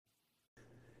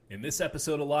In this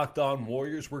episode of Locked On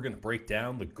Warriors, we're going to break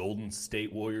down the Golden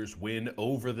State Warriors win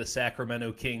over the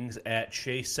Sacramento Kings at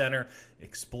Chase Center,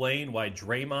 explain why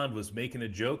Draymond was making a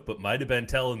joke but might have been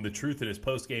telling the truth in his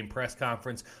post-game press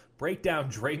conference, break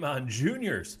down Draymond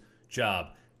Jr.'s job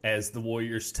as the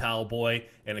Warriors' towel boy,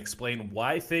 and explain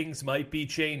why things might be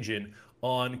changing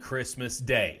on Christmas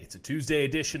Day. It's a Tuesday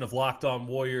edition of Locked On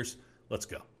Warriors. Let's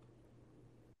go.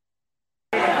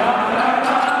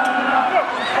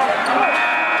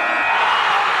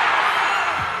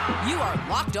 You are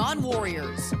Locked On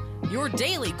Warriors, your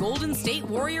daily Golden State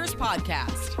Warriors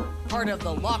podcast. Part of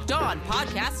the Locked On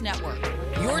Podcast Network,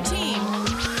 your team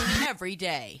every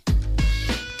day.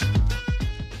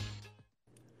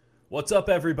 What's up,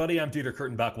 everybody? I'm Dieter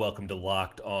Kurtenbach. Welcome to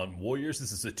Locked On Warriors.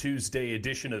 This is a Tuesday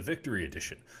edition, a victory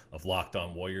edition of Locked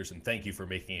On Warriors, and thank you for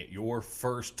making it your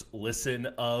first listen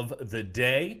of the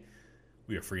day.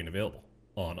 We are free and available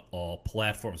on all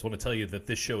platforms. I want to tell you that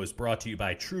this show is brought to you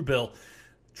by Truebill.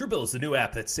 Truebill is the new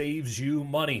app that saves you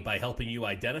money by helping you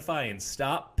identify and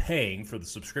stop paying for the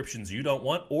subscriptions you don't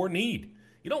want or need.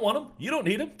 You don't want them, you don't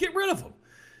need them, get rid of them.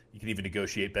 You can even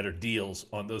negotiate better deals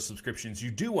on those subscriptions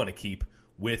you do want to keep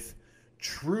with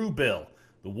Truebill.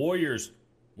 The Warriors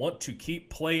want to keep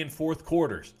playing fourth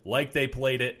quarters like they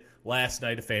played it last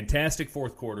night. A fantastic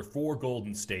fourth quarter for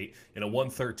Golden State in a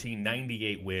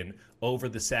 113-98 win over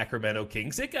the Sacramento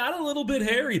Kings. It got a little bit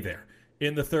hairy there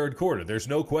in the third quarter. There's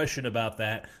no question about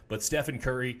that. But Stephen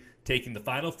Curry taking the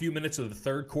final few minutes of the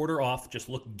third quarter off just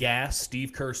looked gassed.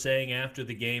 Steve Kerr saying after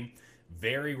the game,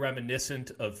 very reminiscent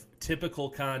of typical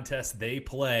contests they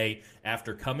play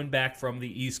after coming back from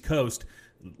the East Coast.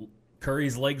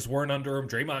 Curry's legs weren't under him.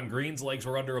 Draymond Green's legs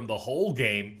were under him the whole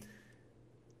game.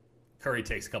 Curry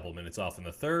takes a couple minutes off in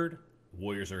the third.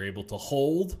 Warriors are able to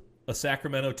hold a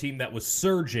Sacramento team that was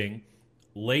surging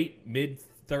late,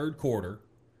 mid-third quarter.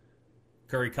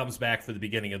 Curry comes back for the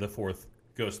beginning of the fourth,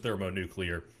 goes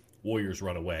thermonuclear. Warriors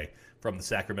run away from the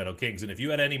Sacramento Kings. And if you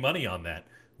had any money on that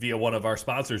via one of our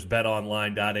sponsors,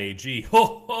 betonline.ag,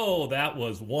 that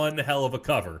was one hell of a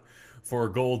cover for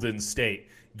Golden State,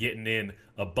 getting in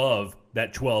above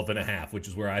that 12.5, which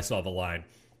is where I saw the line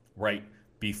right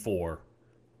before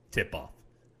tip-off.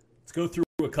 Let's go through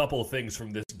a couple of things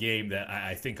from this game that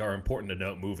I think are important to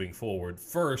note moving forward.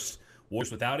 First,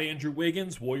 Warriors without Andrew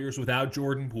Wiggins, Warriors without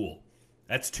Jordan Poole.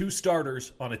 That's two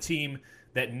starters on a team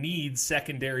that needs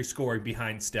secondary scoring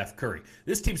behind Steph Curry.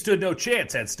 This team stood no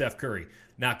chance had Steph Curry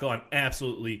not gone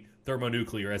absolutely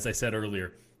thermonuclear, as I said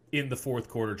earlier, in the fourth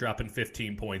quarter, dropping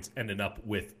 15 points, ending up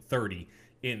with 30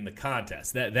 in the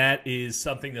contest. That is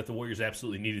something that the Warriors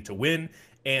absolutely needed to win,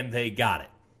 and they got it.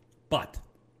 But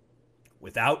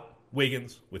without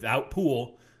Wiggins, without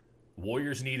Poole,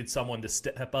 Warriors needed someone to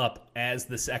step up as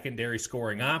the secondary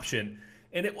scoring option.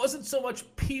 And it wasn't so much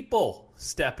people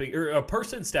stepping, or a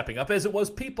person stepping up, as it was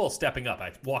people stepping up.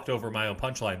 I walked over my own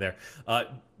punchline there.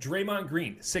 Draymond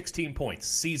Green, 16 points,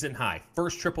 season high.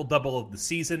 First triple-double of the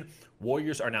season.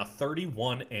 Warriors are now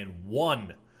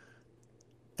 31-1.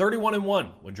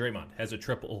 31-1 when Draymond has a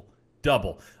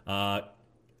triple-double.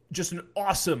 Just an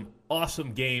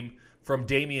awesome game from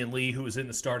Damian Lee, who was in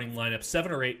the starting lineup.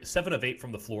 7 of 8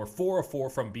 from the floor, 4 of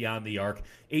 4 from beyond the arc,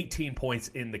 18 points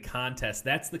in the contest.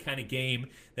 That's the kind of game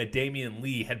that Damian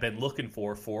Lee had been looking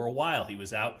for a while. He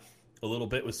was out a little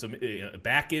bit with some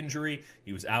back injury.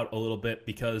 He was out a little bit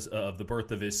because of the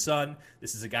birth of his son.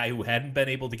 This is a guy who hadn't been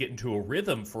able to get into a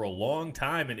rhythm for a long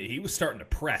time, and he was starting to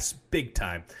press big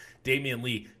time. Damian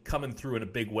Lee coming through in a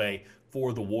big way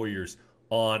for the Warriors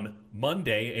on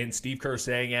Monday, and Steve Kerr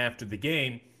saying after the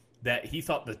game that he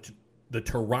thought the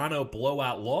Toronto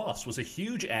blowout loss was a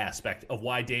huge aspect of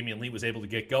why Damian Lee was able to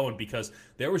get going, because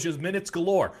there was just minutes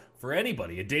galore for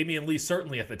anybody. And Damian Lee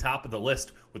certainly at the top of the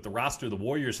list with the roster the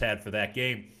Warriors had for that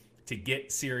game to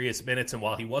get serious minutes. And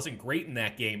while he wasn't great in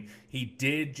that game, he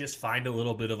did just find a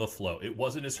little bit of a flow. It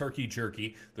wasn't as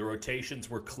herky-jerky. The rotations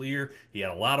were clear. He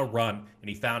had a lot of run, and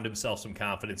he found himself some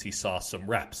confidence. He saw some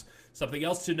reps. Something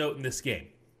else to note in this game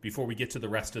before we get to the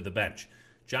rest of the bench.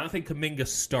 Jonathan Kuminga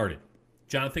started.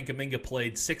 Jonathan Kuminga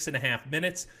played 6.5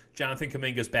 minutes. Jonathan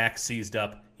Kuminga's back seized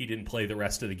up. He didn't play the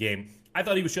rest of the game. I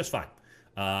thought he was just fine.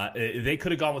 They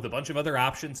could have gone with a bunch of other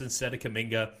options instead of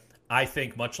Kuminga. I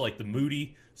think much like the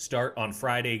Moody start on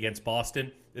Friday against Boston,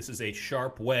 this is a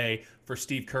sharp way for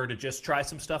Steve Kerr to just try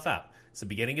some stuff out. It's the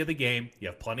beginning of the game. You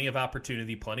have plenty of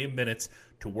opportunity, plenty of minutes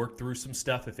to work through some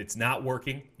stuff. If it's not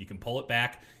working, you can pull it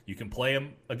back. You can play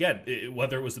him. Again,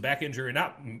 whether it was the back injury or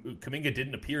not, Kuminga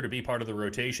didn't appear to be part of the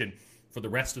rotation for the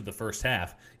rest of the first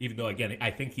half, even though, again,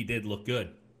 I think he did look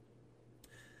good.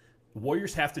 The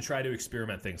Warriors have to try to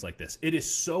experiment things like this. It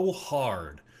is so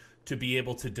hard to be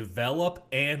able to develop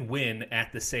and win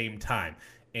at the same time.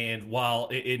 And while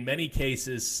in many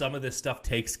cases some of this stuff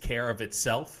takes care of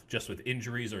itself, just with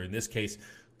injuries or in this case,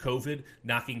 COVID,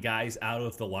 knocking guys out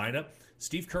of the lineup,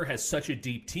 Steve Kerr has such a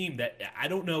deep team that I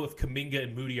don't know if Kuminga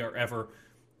and Moody are ever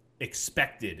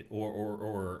expected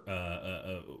or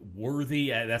worthy.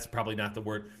 That's probably not the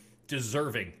word.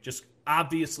 Deserving, just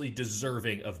obviously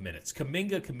deserving of minutes.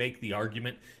 Kuminga can make the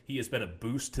argument. He has been a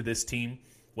boost to this team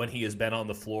when he has been on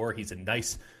the floor. He's a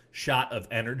nice shot of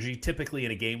energy, typically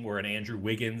in a game where an Andrew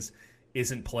Wiggins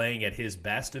isn't playing at his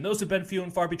best, and those have been few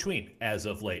and far between as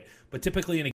of late. But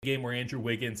typically in a game where Andrew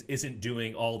Wiggins isn't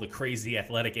doing all the crazy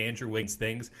athletic Andrew Wiggins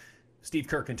things, Steve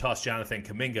Kerr can toss Jonathan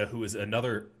Kuminga, who is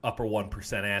another upper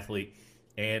 1% athlete,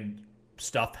 and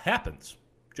stuff happens.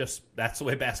 Just that's the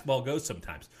way basketball goes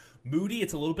sometimes. Moody,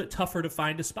 it's a little bit tougher to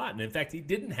find a spot, and in fact, he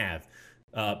didn't have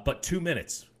but 2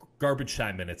 minutes, garbage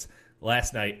time minutes,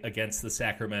 last night against the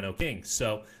Sacramento Kings.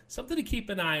 So something to keep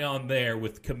an eye on there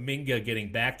with Kuminga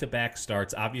getting back-to-back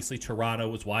starts. Obviously, Toronto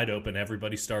was wide open.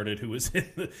 Everybody started who was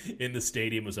in the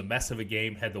stadium. It was a mess of a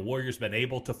game. Had the Warriors been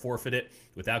able to forfeit it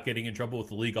without getting in trouble with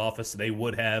the league office, they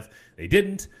would have. They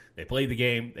didn't. They played the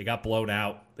game. They got blown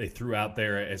out. They threw out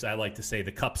there, as I like to say,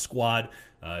 the Cup squad.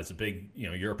 As a big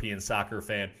European soccer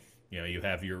fan, you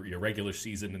have your regular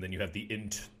season, and then you have the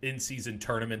in-season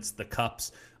tournaments, the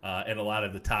cups, and a lot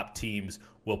of the top teams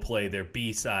will play their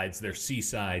B sides, their C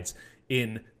sides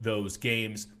in those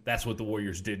games. That's what the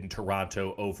Warriors did in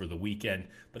Toronto over the weekend.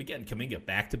 But again, Kuminga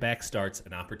back-to-back starts,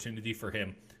 an opportunity for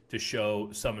him to show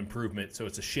some improvement. So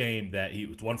it's a shame that he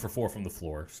was 1 for 4 from the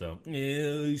floor. So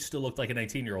he still looked like a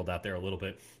 19-year-old out there a little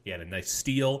bit. He had a nice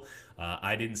steal.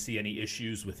 I didn't see any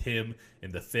issues with him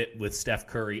in the fit with Steph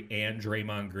Curry and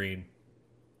Draymond Green.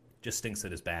 Just stinks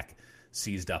that his back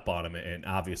seized up on him, and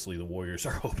obviously the Warriors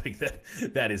are hoping that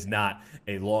that is not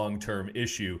a long-term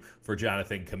issue for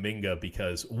Jonathan Kuminga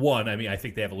because, one, I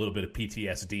think they have a little bit of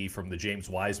PTSD from the James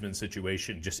Wiseman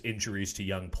situation, just injuries to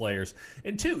young players,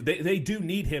 and two, they do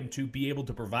need him to be able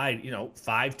to provide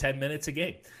 5-10 minutes a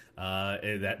game.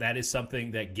 That is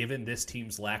something that, given this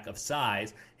team's lack of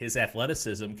size, his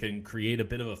athleticism can create a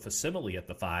bit of a facsimile at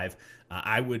the 5.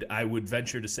 I would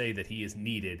venture to say that he is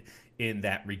needed in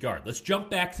that regard. Let's jump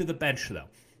back to the bench, though.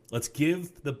 Let's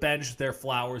give the bench their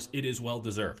flowers. It is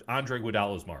well-deserved. Andre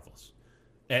Iguodala is marvelous.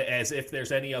 As if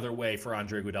there's any other way for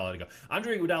Andre Iguodala to go.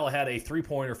 Andre Iguodala had a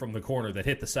three-pointer from the corner that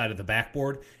hit the side of the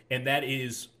backboard, and that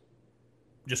is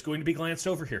just going to be glanced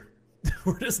over here.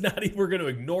 We're going to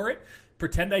ignore it,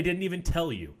 pretend I didn't even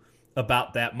tell you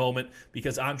about that moment,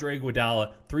 because Andre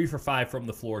Iguodala, 3 for 5 from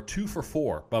the floor, 2 for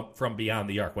 4 from beyond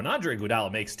the arc. When Andre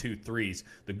Iguodala makes 2 threes,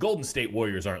 the Golden State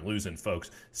Warriors aren't losing,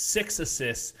 folks. 6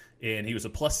 assists, and he was a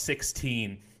plus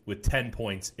 16 with 10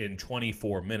 points in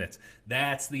 24 minutes.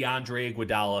 That's the Andre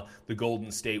Iguodala the Golden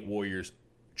State Warriors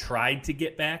tried to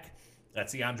get back.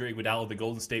 That's the Andre Iguodala the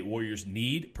Golden State Warriors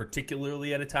need,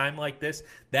 particularly at a time like this.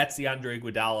 That's the Andre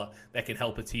Iguodala that can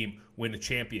help a team win a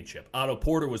championship. Otto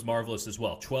Porter was marvelous as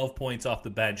well. 12 points off the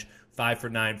bench, 5 for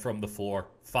 9 from the floor,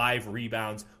 5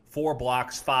 rebounds, 4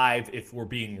 blocks, 5 if we're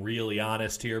being really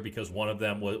honest here, because one of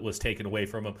them was taken away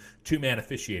from him. 2-man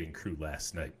officiating crew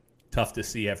last night. Tough to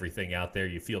see everything out there.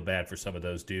 You feel bad for some of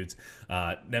those dudes.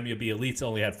 Nemanja Bjelica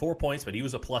only had 4 points, but he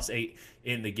was a plus 8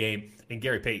 in the game. And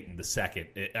Gary Payton, the second.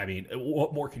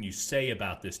 What more can you say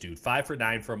about this dude? 5 for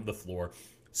 9 from the floor,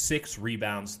 6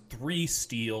 rebounds, 3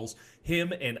 steals.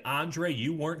 Him and Andre,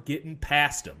 you weren't getting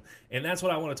past him. And that's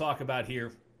what I want to talk about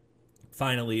here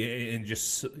finally, and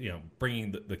just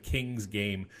bringing the Kings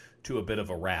game to a bit of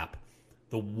a wrap.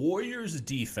 The Warriors'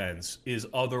 defense is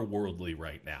otherworldly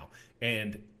right now.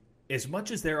 And as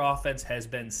much as their offense has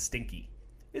been stinky,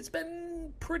 it's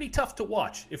been pretty tough to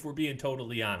watch, if we're being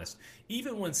totally honest.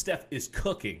 Even when Steph is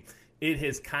cooking, it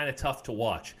is kind of tough to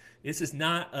watch. This is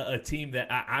not a team that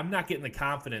I'm not getting the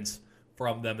confidence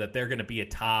from them that they're going to be a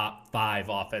top 5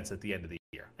 offense at the end of the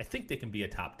year. I think they can be a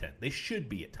top 10. They should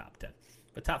be a top 10.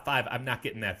 But top 5, I'm not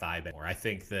getting that vibe anymore. I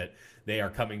think that they are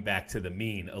coming back to the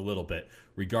mean a little bit.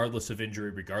 Regardless of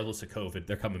injury, regardless of COVID,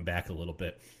 they're coming back a little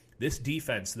bit. This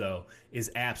defense, though,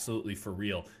 is absolutely for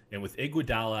real. And with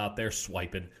Iguodala out there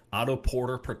swiping, Otto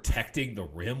Porter protecting the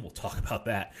rim, we'll talk about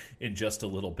that in just a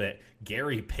little bit.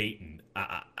 Gary Payton,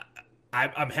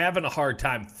 I'm having a hard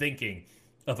time thinking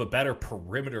of a better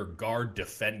perimeter guard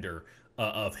defender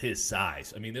of his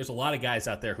size. There's a lot of guys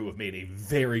out there who have made a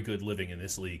very good living in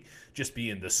this league just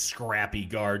being the scrappy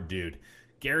guard dude.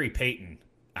 Gary Payton,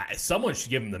 someone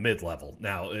should give him the mid-level.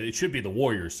 Now, it should be the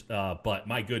Warriors, but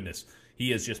my goodness,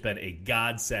 he has just been a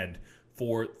godsend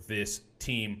for this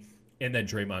team. And then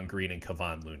Draymond Green and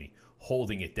Kevon Looney.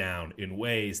 holding it down in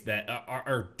ways that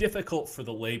are difficult for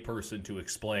the layperson to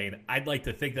explain. I'd like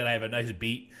to think that I have a nice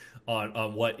beat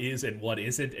on what is and what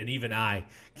isn't, and even I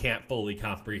can't fully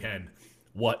comprehend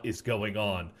what is going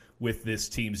on with this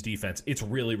team's defense. It's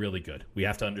really, really good. We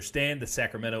have to understand that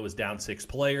Sacramento was down 6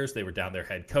 players. They were down their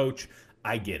head coach.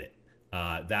 I get it.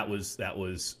 That was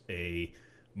a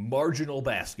marginal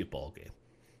basketball game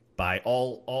by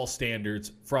all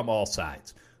standards from all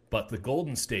sides. But the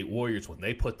Golden State Warriors, when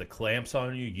they put the clamps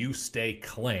on you, you stay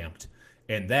clamped.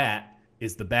 And that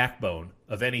is the backbone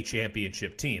of any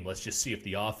championship team. Let's just see if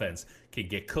the offense can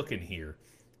get cooking here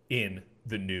in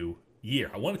the new year.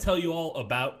 I want to tell you all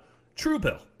about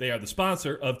Truebill. They are the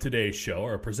sponsor of today's show,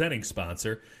 or a presenting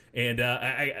sponsor. And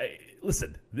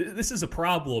listen, this is a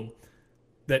problem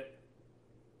that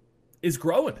is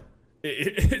growing.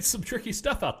 It's some tricky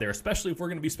stuff out there, especially if we're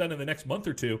going to be spending the next month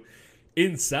or two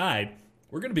inside.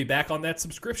 We're going to be back on that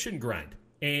subscription grind.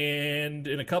 And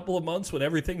in a couple of months, when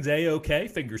everything's A-OK,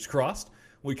 fingers crossed,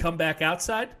 we come back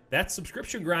outside, that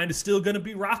subscription grind is still going to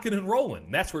be rocking and rolling.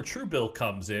 And that's where Truebill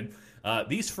comes in.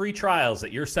 These free trials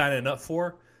that you're signing up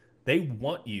for, they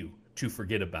want you to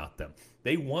forget about them.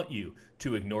 They want you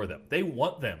to ignore them. They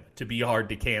want them to be hard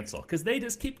to cancel because they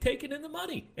just keep taking in the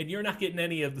money and you're not getting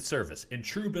any of the service. And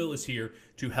Truebill is here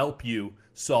to help you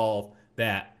solve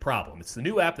that problem. It's the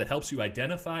new app that helps you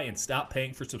identify and stop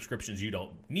paying for subscriptions you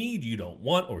don't need, you don't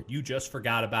want, or you just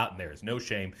forgot about, and there is no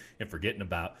shame in forgetting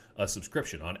about a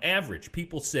subscription. On average,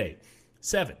 people save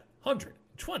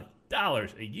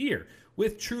 $720 a year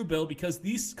with Truebill because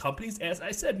these companies, as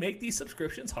I said, make these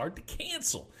subscriptions hard to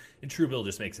cancel. And Truebill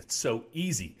just makes it so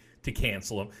easy to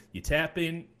cancel them. You tap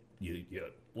in, you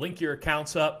link your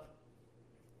accounts up,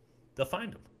 they'll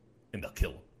find them, and they'll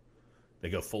kill them. They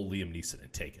go full Liam Neeson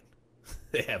and take it.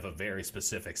 They have a very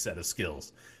specific set of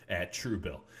skills at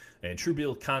Truebill. And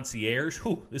Truebill Concierge,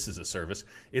 this is a service.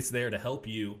 It's there to help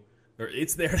you, or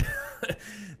it's there.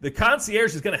 The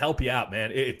concierge is going to help you out,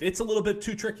 man. If it's a little bit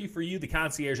too tricky for you, the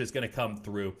concierge is going to come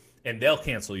through, and they'll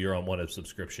cancel your unwanted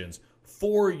subscriptions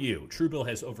for you. Truebill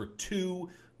has over 2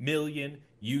 million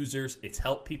users. It's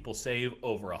helped people save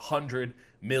over $100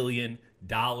 million,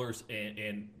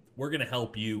 and we're going to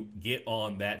help you get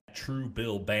on that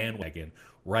Truebill bandwagon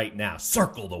right now.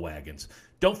 Circle the wagons.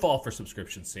 Don't fall for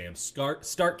subscription scams.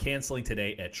 Start canceling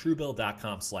today at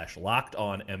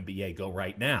Truebill.com/LockedOnNBA. Go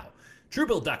right now.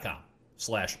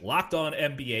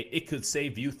 Truebill.com/LockedOnNBA. It could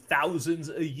save you thousands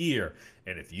a year.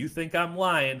 And if you think I'm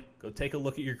lying, go take a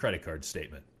look at your credit card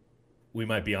statement. We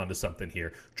might be onto something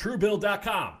here.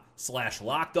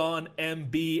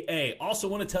 Truebill.com/LockedOnNBA. Also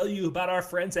want to tell you about our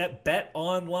friends at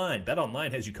BetOnline.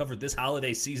 BetOnline has you covered this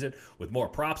holiday season with more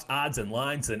props, odds, and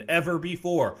lines than ever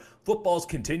before. Football's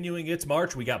continuing its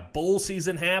march. We got bowl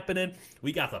season happening.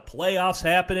 We got the playoffs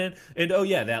happening. And oh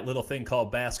yeah, that little thing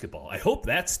called basketball. I hope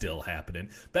that's still happening.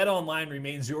 BetOnline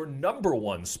remains your number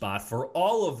one spot for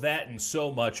all of that and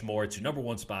so much more. It's your number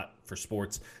one spot for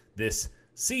sports this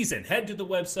season. Head to the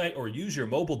website or use your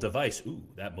mobile device. Ooh,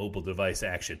 that mobile device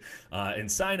action. And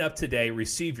sign up today.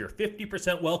 Receive your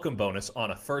 50% welcome bonus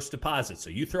on a first deposit. So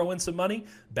you throw in some money,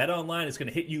 BetOnline is going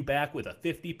to hit you back with a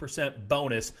 50%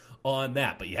 bonus on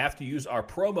that. But you have to use our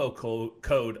promo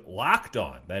code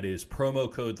LOCKEDON. That is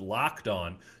promo code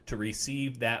LOCKEDON to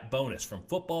receive that bonus from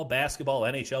football, basketball,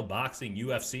 NHL, boxing,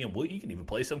 UFC, and you can even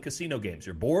play some casino games.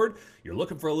 You're bored, you're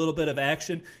looking for a little bit of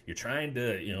action, you're trying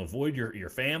to avoid your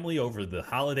family over the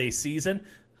holiday season,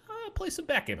 play some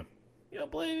backgammon. You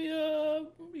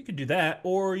could do that,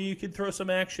 or you could throw some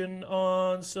action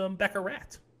on some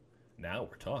Baccarat. Now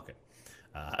we're talking.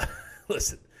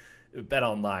 Listen,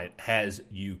 BetOnline has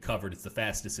you covered. It's the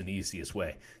fastest and easiest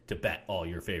way to bet all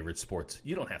your favorite sports.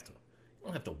 You don't have to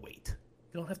wait.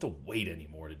 You don't have to wait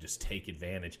anymore to just take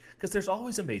advantage because there's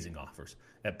always amazing offers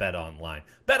at BetOnline.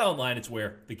 BetOnline is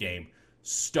where the game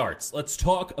starts. Let's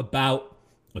talk about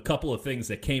a couple of things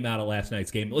that came out of last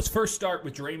night's game. Let's first start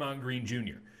with Draymond Green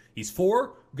Jr. He's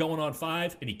 4, going on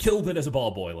 5, and he killed it as a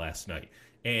ball boy last night.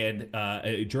 And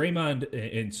Draymond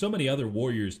and so many other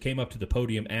Warriors came up to the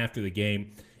podium after the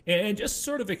game and just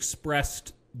sort of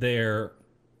expressed their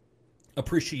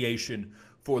appreciation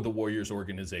for the Warriors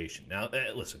organization. Now,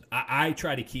 listen, I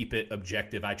try to keep it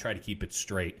objective. I try to keep it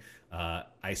straight.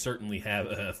 I certainly have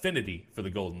an affinity for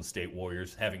the Golden State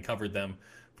Warriors, having covered them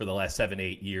for the last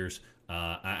 7-8 years.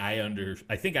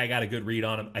 I think I got a good read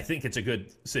on them. I think it's a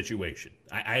good situation.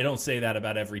 I don't say that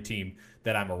about every team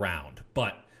that I'm around,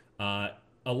 but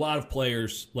a lot of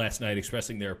players last night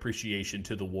expressing their appreciation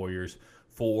to the Warriors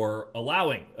for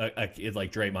allowing a kid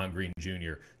like Draymond Green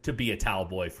Jr. to be a towel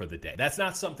boy for the day. That's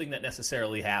not something that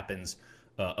necessarily happens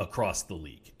across the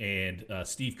league. And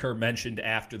Steve Kerr mentioned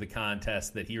after the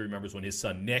contest that he remembers when his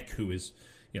son Nick, who is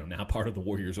now part of the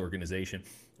Warriors organization,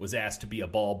 was asked to be a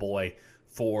ball boy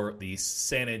for the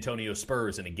San Antonio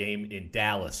Spurs in a game in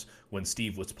Dallas when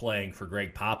Steve was playing for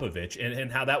Greg Popovich,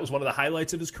 and how that was one of the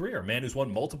highlights of his career. A man who's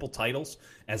won multiple titles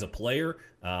as a player,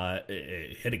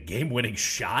 hit a game-winning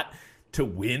shot to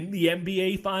win the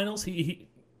NBA Finals.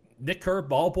 Nick Kerr,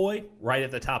 ball boy, right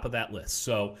at the top of that list.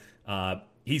 So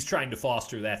he's trying to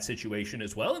foster that situation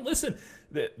as well. And listen,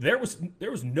 there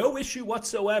was no issue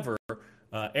whatsoever.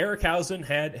 Eric Hausen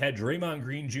had Draymond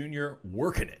Green Jr.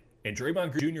 working it, and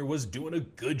Draymond Green Jr. was doing a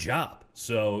good job.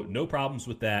 So no problems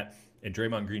with that. And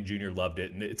Draymond Green Jr. loved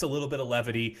it. And it's a little bit of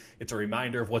levity. It's a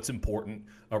reminder of what's important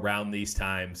around these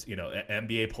times.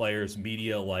 NBA players,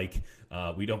 media,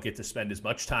 we don't get to spend as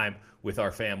much time with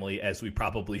our family as we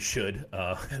probably should.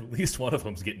 At least one of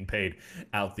them's getting paid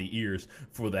out the ears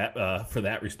for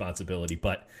that responsibility.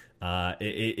 But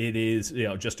it is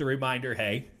just a reminder,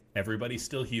 hey, everybody's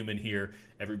still human here.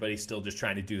 Everybody's still just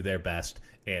trying to do their best.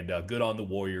 And good on the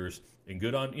Warriors. And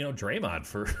good on, Draymond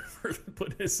for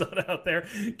putting his son out there.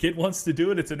 Kid wants to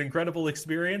do it. It's an incredible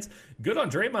experience. Good on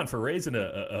Draymond for raising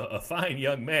a fine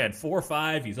young man.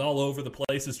 4'5". He's all over the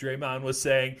place, as Draymond was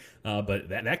saying. But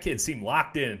that kid seemed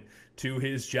locked in to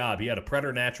his job. He had a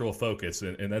preternatural focus,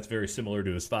 and that's very similar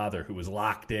to his father, who was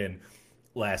locked in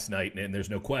last night. And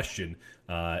there's no question,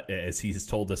 as he has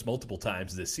told us multiple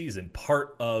times this season,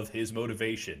 part of his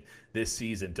motivation this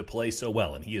season to play so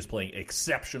well, and he is playing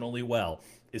exceptionally well,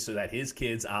 is so that his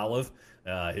kids, Olive,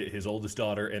 his oldest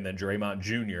daughter, and then Draymond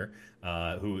Jr.,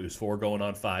 who is 4 going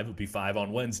on 5, will be 5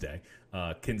 on Wednesday,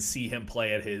 can see him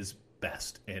play at his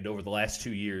best. And over the last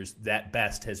 2 years, that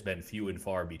best has been few and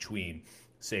far between,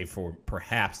 save for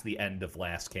perhaps the end of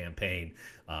last campaign.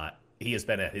 He has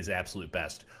been at his absolute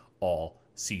best all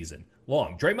season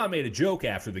long. Draymond made a joke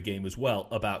after the game as well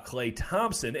about Klay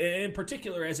Thompson, in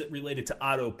particular as it related to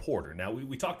Otto Porter. Now,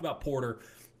 we talked about Porter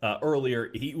earlier.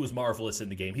 He was marvelous in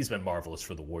the game. He's been marvelous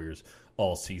for the Warriors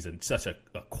all season. Such a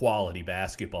quality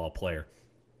basketball player.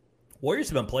 Warriors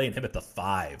have been playing him at the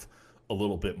 5 a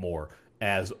little bit more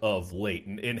as of late.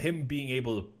 And him being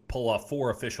able to pull off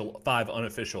 5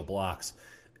 unofficial blocks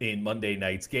in Monday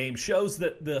night's game shows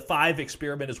that the 5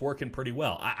 experiment is working pretty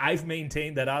well. I've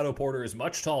maintained that Otto Porter is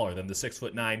much taller than the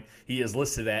 6'9" he is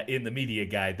listed at in the media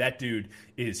guide. That dude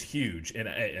is huge, and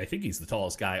I think he's the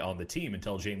tallest guy on the team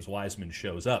until James Wiseman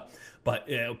shows up. But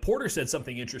Porter said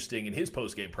something interesting in his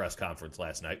postgame press conference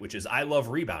last night, which is, I love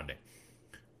rebounding.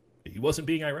 He wasn't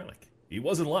being ironic. He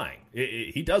wasn't lying.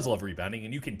 He does love rebounding,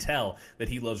 and you can tell that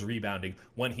he loves rebounding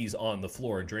when he's on the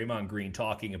floor. And Draymond Green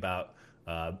talking about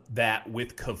that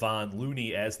with Kevon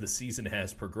Looney as the season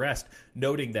has progressed,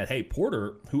 noting that, hey,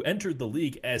 Porter, who entered the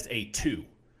league as a 2.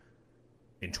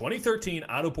 In 2013,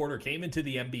 Otto Porter came into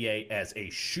the NBA as a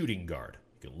shooting guard.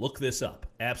 You can look this up.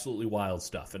 Absolutely wild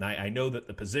stuff. And I know that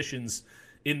the positions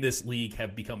in this league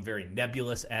have become very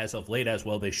nebulous as of late, as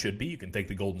well they should be. You can thank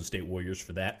the Golden State Warriors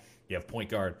for that. You have point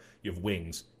guard, you have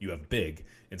wings, you have big,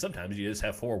 and sometimes you just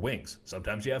have 4 wings.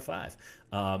 Sometimes you have 5.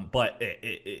 But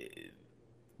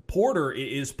Porter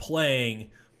is playing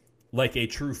like a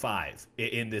true 5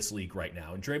 in this league right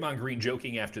now. And Draymond Green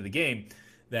joking after the game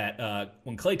that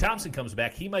when Klay Thompson comes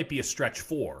back, he might be a stretch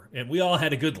 4. And we all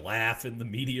had a good laugh in the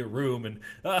media room. And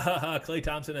Klay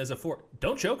Thompson as a 4.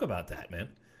 Don't joke about that, man.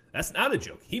 That's not a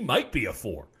joke. He might be a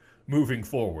 4 moving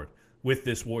forward with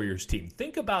this Warriors team.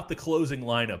 Think about the closing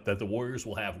lineup that the Warriors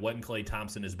will have when Klay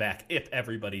Thompson is back, if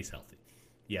everybody's healthy.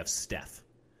 You have Steph.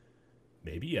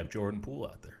 Maybe you have Jordan Poole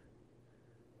out there.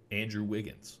 Andrew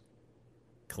Wiggins,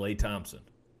 Klay Thompson,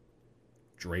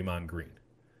 Draymond Green.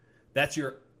 That's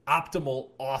your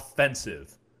optimal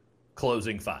offensive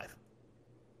closing 5.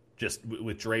 Just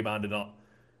with Draymond and all.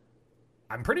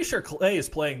 I'm pretty sure Klay is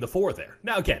playing the 4 there.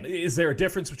 Now, again, is there a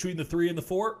difference between the 3 and the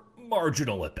 4?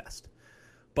 Marginal at best.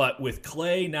 But with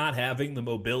Klay not having the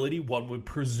mobility, one would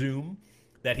presume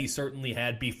that he certainly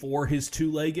had before his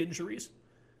 2-leg injuries.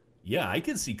 Yeah, I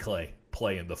can see Klay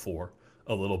playing the 4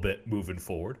 a little bit moving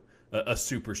forward, a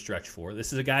super stretch 4.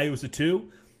 This is a guy who was a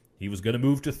 2. He was going to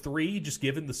move to 3, just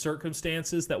given the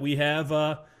circumstances that we have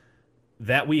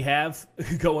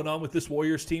going on with this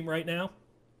Warriors team right now.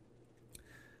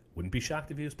 Wouldn't be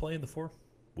shocked if he was playing the 4.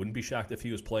 Wouldn't be shocked if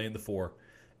he was playing the 4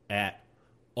 at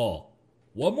all.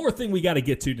 One more thing we got to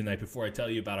get to tonight before I tell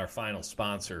you about our final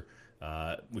sponsor,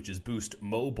 which is Boost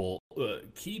Mobile.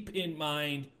 Keep in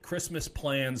mind, Christmas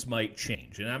plans might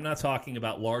change. And I'm not talking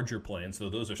about larger plans, though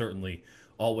those are certainly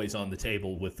always on the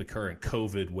table with the current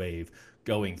COVID wave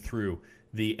going through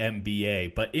the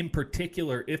NBA. But in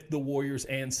particular, if the Warriors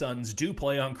and Suns do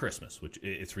play on Christmas, which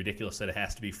it's ridiculous that it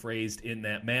has to be phrased in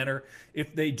that manner,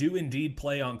 if they do indeed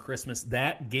play on Christmas,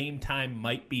 that game time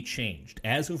might be changed.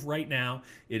 As of right now,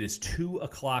 it is 2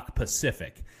 o'clock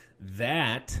Pacific.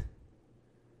 That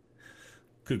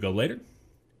could go later,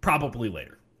 probably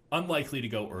later. Unlikely to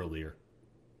go earlier.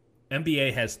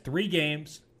 NBA has 3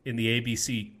 games in the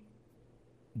ABC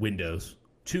windows,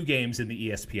 2 games in the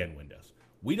ESPN windows.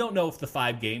 We don't know if the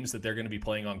 5 games that they're going to be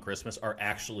playing on Christmas are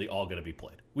actually all going to be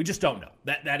played. We just don't know.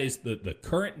 That is the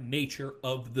current nature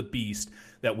of the beast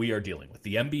that we are dealing with.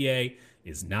 The NBA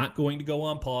is not going to go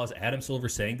on pause. Adam Silver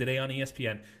saying today on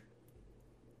ESPN,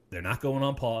 they're not going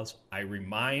on pause. I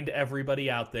remind everybody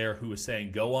out there who is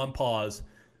saying go on pause,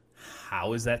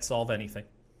 how does that solve anything?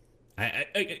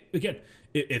 Again,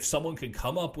 if someone can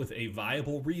come up with a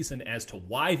viable reason as to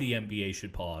why the NBA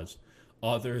should pause,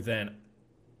 other than,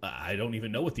 I don't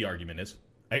even know what the argument is.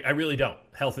 I really don't.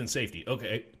 Health and safety.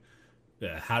 Okay.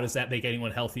 How does that make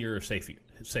anyone healthier or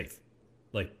safe?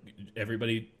 Like,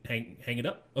 everybody hang it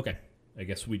up? Okay. I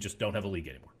guess we just don't have a league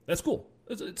anymore. That's cool.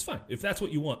 It's fine. If that's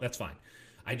what you want, that's fine.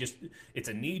 It's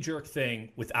a knee-jerk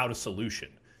thing without a solution.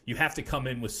 You have to come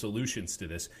in with solutions to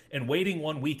this. And waiting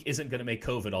 1 week isn't going to make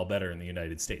COVID all better in the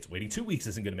United States. Waiting 2 weeks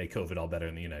isn't going to make COVID all better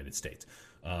in the United States.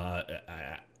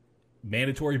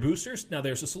 Mandatory boosters, now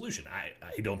there's a solution.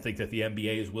 I don't think that the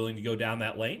NBA is willing to go down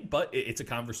that lane, but it's a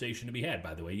conversation to be had.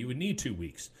 By the way, you would need 2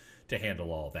 weeks to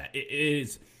handle all of that. It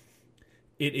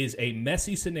is a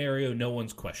messy scenario no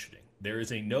one's questioning. There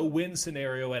is a no-win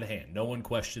scenario at hand. No one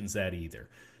questions that either.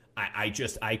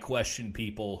 I question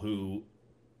people who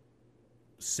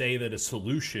say that a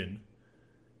solution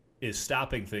is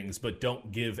stopping things, but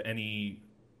don't give any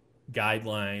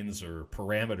guidelines or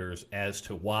parameters as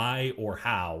to why or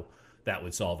how that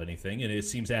would solve anything. And it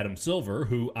seems Adam Silver,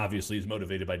 who obviously is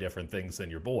motivated by different things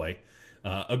than your boy,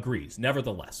 agrees.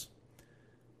 Nevertheless,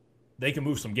 they can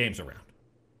move some games around.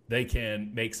 They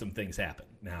can make some things happen.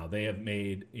 Now, they have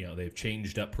they've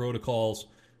changed up protocols.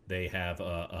 They have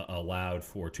allowed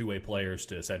for two-way players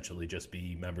to essentially just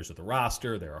be members of the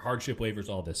roster. There are hardship waivers,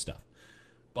 all this stuff.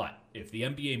 But if the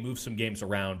NBA moves some games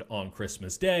around on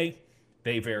Christmas Day,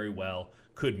 they very well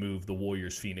could move the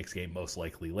Warriors-Phoenix game most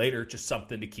likely later. Just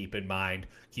something to keep in mind.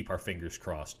 Keep our fingers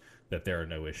crossed that there are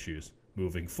no issues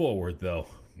moving forward, though.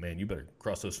 Man, you better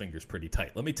cross those fingers pretty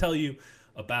tight. Let me tell you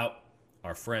about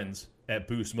our friends at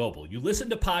Boost Mobile. You listen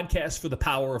to podcasts for the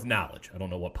power of knowledge. I don't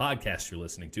know what podcast you're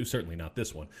listening to, certainly not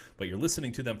this one, but you're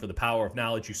listening to them for the power of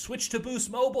knowledge. You switch to Boost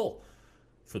Mobile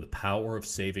for the power of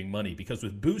saving money, because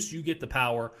with Boost, you get the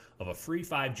power of a free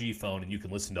 5G phone, and you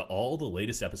can listen to all the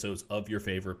latest episodes of your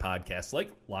favorite podcasts,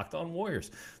 like Locked On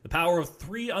Warriors. The power of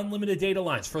 3 unlimited data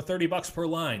lines for $30 per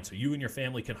line, so you and your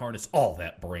family can harness all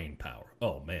that brain power.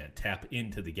 Oh man, tap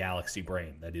into the galaxy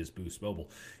brain that is Boost Mobile.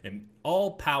 And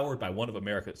all powered by one of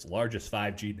America's largest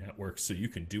 5G networks, so you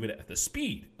can do it at the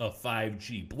speed of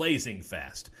 5G, blazing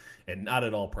fast, and not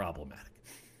at all problematic.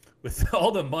 With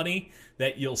all the money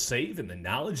that you'll save and the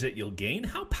knowledge that you'll gain,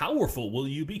 how powerful will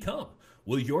you become?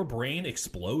 Will your brain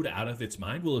explode out of its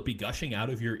mind? Will it be gushing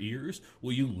out of your ears?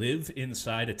 Will you live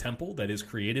inside a temple that is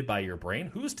created by your brain?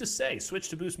 Who's to say? Switch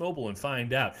to Boost Mobile and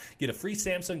find out. Get a free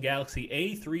Samsung Galaxy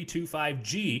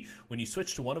A325G when you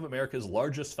switch to one of America's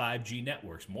largest 5G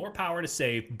networks. More power to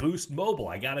save. Boost Mobile.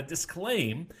 I got to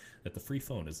disclaim that the free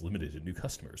phone is limited to new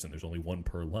customers, and there's only one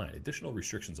per line. Additional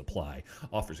restrictions apply.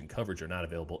 Offers and coverage are not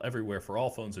available everywhere for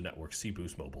all phones and networks. See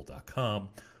boostmobile.com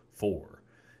for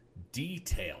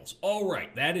details. All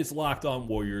right, that is Locked On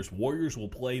Warriors. Warriors will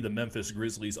play the Memphis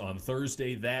Grizzlies on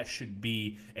Thursday. That should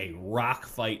be a rock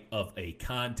fight of a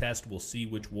contest. We'll see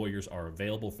which Warriors are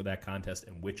available for that contest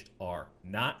and which are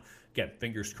not. Again,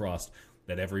 fingers crossed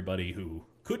that everybody who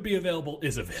could be available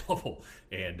is available,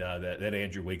 and that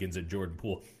Andrew Wiggins and Jordan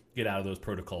Poole get out of those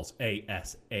protocols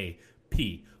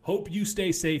ASAP. Hope you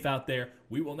stay safe out there.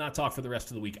 We will not talk for the rest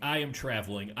of the week. I am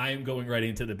traveling. I am going right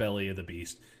into the belly of the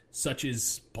beast. Such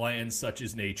is plans, such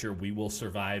is nature. We will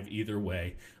survive either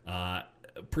way.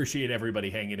 Appreciate everybody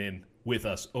hanging in with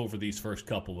us over these first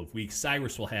couple of weeks.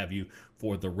 Cyrus will have you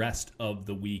for the rest of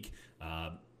the week.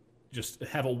 Just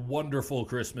have a wonderful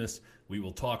Christmas. We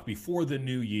will talk before the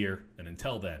new year. And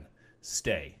until then,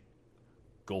 stay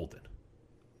golden.